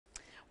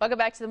Welcome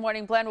back to the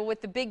Morning Blend. Well,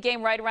 with the big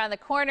game right around the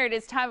corner, it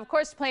is time, of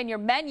course, to plan your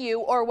menu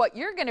or what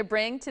you're going to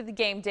bring to the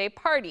game day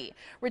party.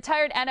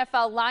 Retired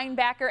NFL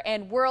linebacker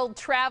and world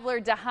traveler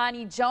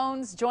Dhani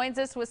Jones joins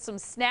us with some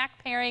snack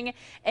pairing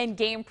and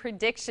game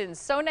predictions.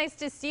 So nice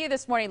to see you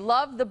this morning.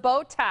 Love the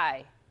bow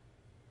tie.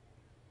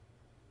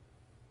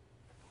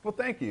 Well,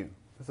 thank you.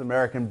 This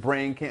American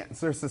Brain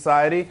Cancer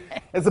Society.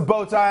 It's a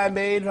bow tie I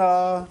made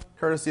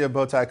courtesy of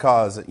Bow Tie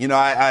Cause. You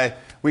know,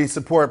 we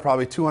support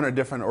probably 200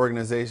 different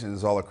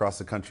organizations all across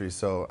the country,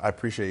 so I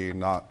appreciate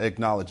you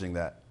acknowledging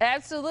that.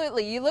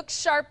 Absolutely. You look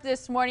sharp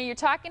this morning. You're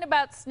talking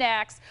about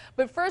snacks,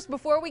 but first,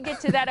 before we get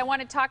to that, I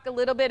want to talk a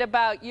little bit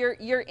about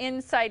your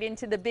insight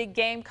into the big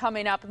game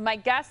coming up. My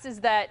guess is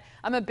that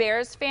I'm a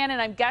Bears fan,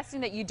 and I'm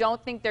guessing that you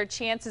don't think their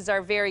chances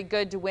are very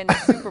good to win the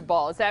Super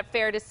Bowl. Is that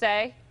fair to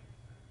say?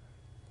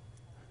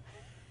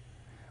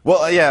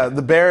 Well, yeah,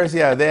 the Bears,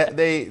 yeah,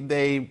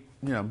 they,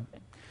 you know,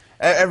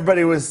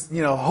 everybody was,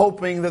 you know,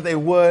 hoping that they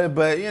would,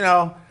 but, you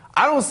know,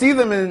 I don't see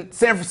them in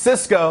San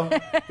Francisco.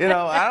 You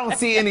know, I don't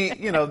see any,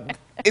 you know,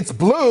 it's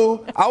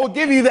blue. I will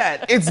give you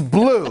that. It's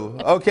blue,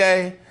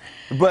 okay?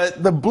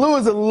 But the blue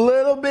is a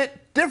little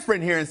bit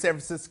different here in San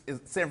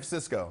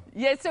Francisco.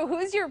 Yeah, so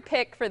who's your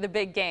pick for the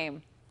big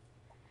game?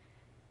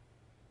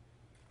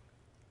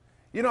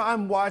 You know,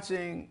 I'm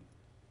watching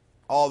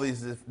all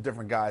these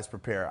different guys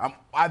prepare.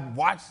 I've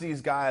watched these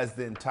guys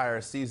the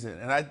entire season,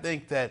 and I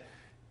think that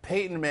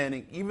Peyton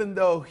Manning, even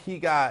though he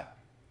got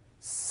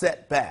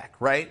set back,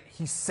 right?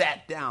 He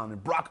sat down,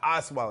 and Brock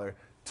Osweiler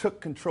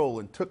took control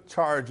and took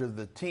charge of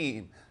the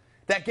team.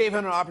 That gave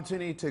him an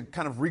opportunity to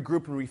kind of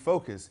regroup and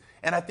refocus.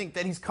 And I think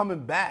that he's coming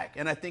back,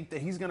 and I think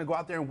that he's going to go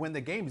out there and win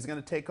the game. He's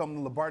going to take home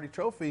the Lombardi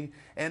Trophy,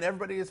 and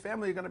everybody in his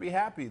family are going to be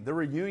happy. The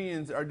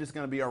reunions are just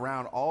going to be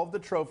around all of the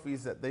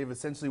trophies that they've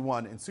essentially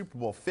won in Super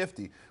Bowl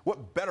 50.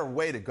 What better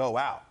way to go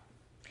out?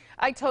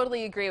 I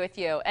totally agree with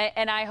you,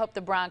 and I hope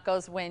the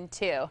Broncos win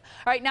too. All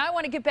right, now I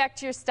want to get back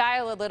to your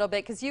style a little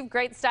bit because you have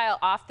great style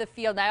off the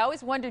field. And I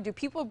always wonder, do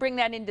people bring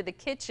that into the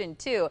kitchen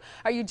too?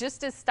 Are you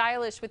just as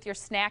stylish with your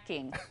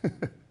snacking?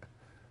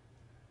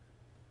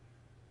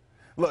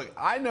 Look,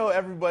 I know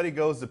everybody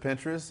goes to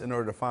Pinterest in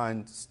order to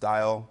find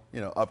style,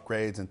 you know,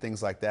 upgrades and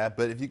things like that.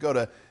 But if you go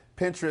to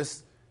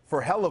Pinterest for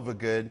hell of a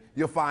good,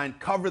 you'll find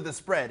cover the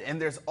spread. And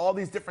there's all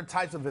these different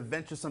types of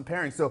adventuresome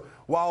pairings. So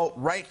while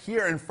right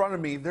here in front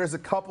of me, there's a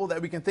couple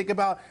that we can think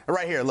about.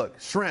 Right here,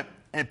 look, shrimp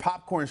and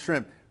popcorn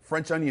shrimp,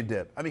 French onion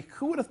dip. I mean,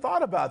 who would have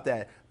thought about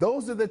that?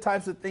 Those are the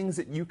types of things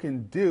that you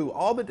can do,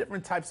 all the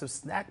different types of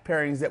snack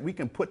pairings that we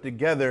can put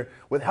together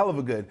with hell of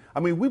a good.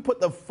 I mean, we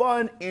put the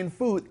fun in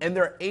food, and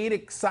there are 8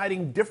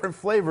 exciting different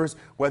flavors,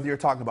 whether you're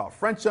talking about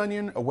French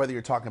onion, or whether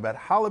you're talking about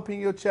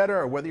jalapeno cheddar,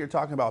 or whether you're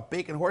talking about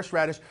bacon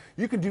horseradish.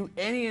 You can do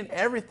any and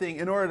everything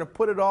in order to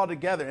put it all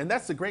together. And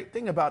that's the great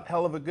thing about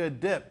hell of a good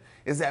dip,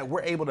 is that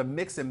we're able to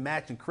mix and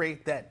match and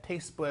create that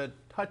taste bud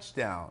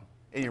touchdown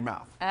in your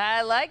mouth.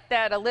 I like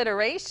that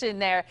alliteration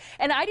there.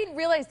 And I didn't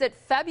realize that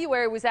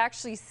February was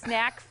actually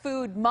Snack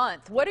Food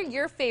Month. What are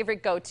your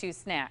favorite go-to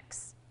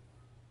snacks?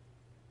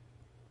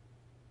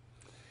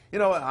 You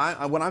know,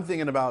 when I'm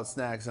thinking about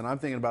snacks and I'm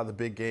thinking about the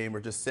big game or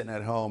just sitting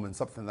at home and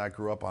something that I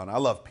grew up on, I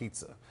love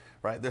pizza,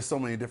 right? There's so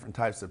many different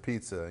types of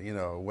pizza, you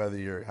know, whether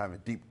you're having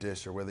deep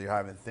dish or whether you're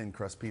having thin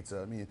crust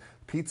pizza. I mean,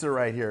 pizza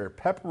right here,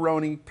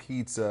 pepperoni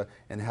pizza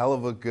and hell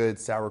of a good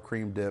sour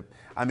cream dip.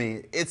 I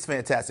mean, it's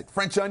fantastic.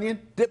 French onion,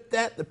 dip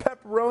that, the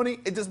pepperoni,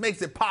 it just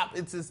makes it pop.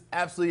 It's just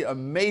absolutely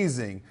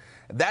amazing.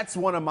 That's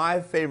one of my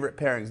favorite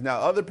pairings. Now,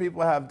 other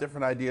people have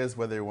different ideas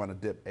whether they want to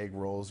dip egg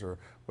rolls or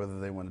whether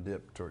they want to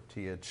dip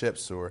tortilla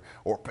chips or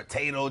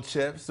potato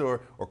chips or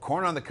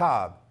corn on the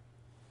cob.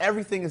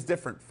 Everything is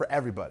different for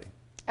everybody.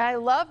 I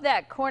love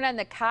that corn on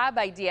the cob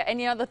idea. And,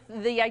 you know,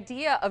 the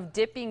idea of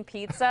dipping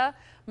pizza,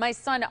 my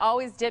son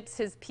always dips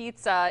his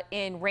pizza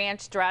in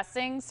ranch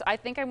dressing. So I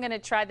think I'm going to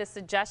try the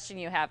suggestion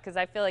you have because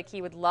I feel like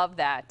he would love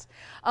that.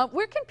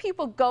 Where can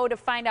people go to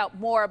find out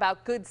more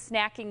about good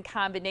snacking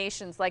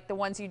combinations like the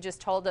ones you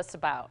just told us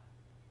about?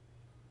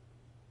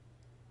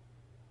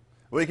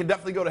 Well, you can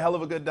definitely go to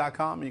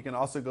hellofagood.com. You can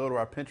also go to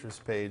our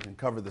Pinterest page and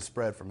cover the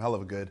spread from Hell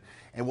of a Good.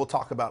 And we'll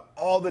talk about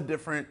all the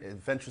different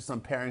adventuresome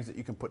pairings that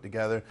you can put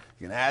together.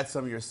 You can add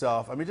some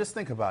yourself. I mean, just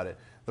think about it.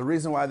 The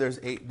reason why there's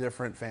 8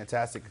 different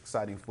fantastic,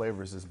 exciting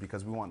flavors is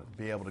because we want to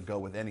be able to go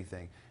with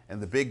anything.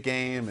 And the big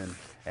game,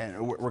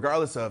 and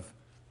regardless of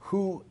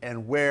who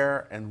and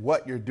where and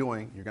what you're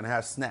doing, you're going to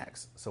have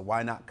snacks. So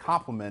why not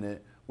complement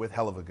it with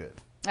Hell of a Good?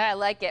 I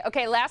like it.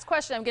 Okay, last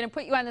question. I'm going to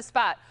put you on the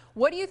spot.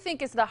 What do you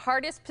think is the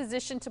hardest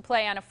position to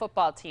play on a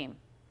football team?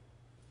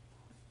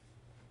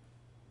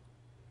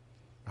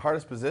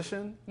 Hardest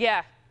position?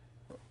 Yeah.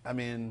 I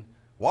mean,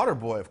 water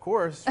boy, of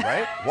course,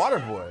 right? Water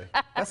boy.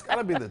 That's got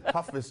to be the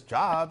toughest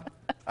job.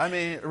 I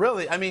mean,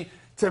 really. I mean,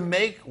 to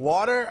make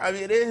water, I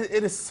mean,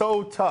 it is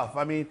so tough.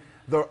 I mean,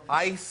 the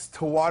ice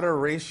to water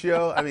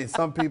ratio, I mean,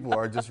 some people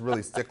are just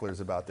really sticklers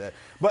about that.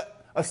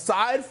 But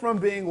aside from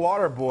being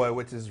water boy,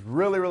 which is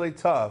really, really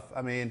tough,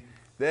 I mean,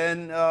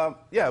 Then,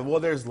 yeah, well,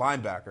 there's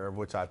linebacker, of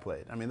which I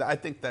played. I mean, I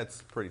think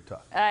that's pretty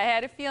tough. I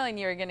had a feeling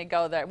you were going to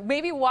go there.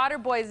 Maybe water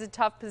boy is a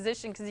tough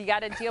position because you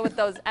got to deal with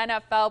those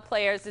NFL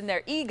players and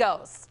their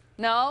egos.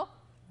 No?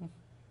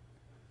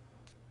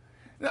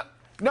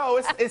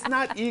 No, it's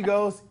not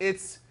egos.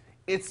 It's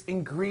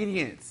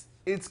ingredients.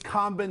 It's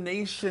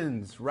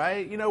combinations,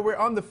 right? You know, we're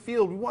on the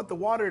field. We want the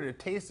water to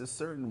taste a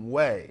certain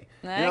way.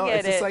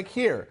 It's just like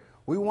here.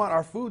 We want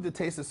our food to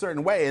taste a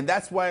certain way, and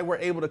that's why we're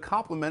able to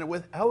complement it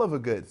with hell of a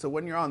good. So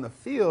when you're on the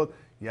field,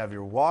 you have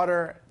your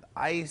water,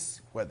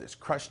 ice, whether it's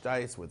crushed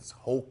ice, whether it's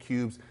whole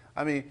cubes.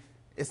 I mean,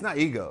 it's not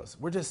egos.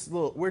 We're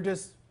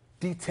just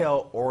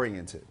detail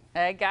oriented.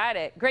 I got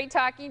it. Great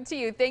talking to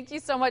you. Thank you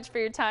so much for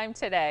your time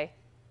today.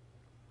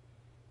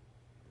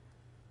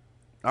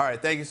 All right,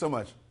 thank you so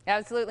much.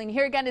 Absolutely. And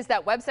here again is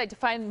that website to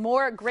find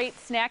more great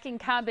snacking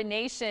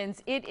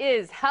combinations. It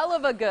is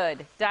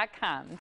hellofagood.com.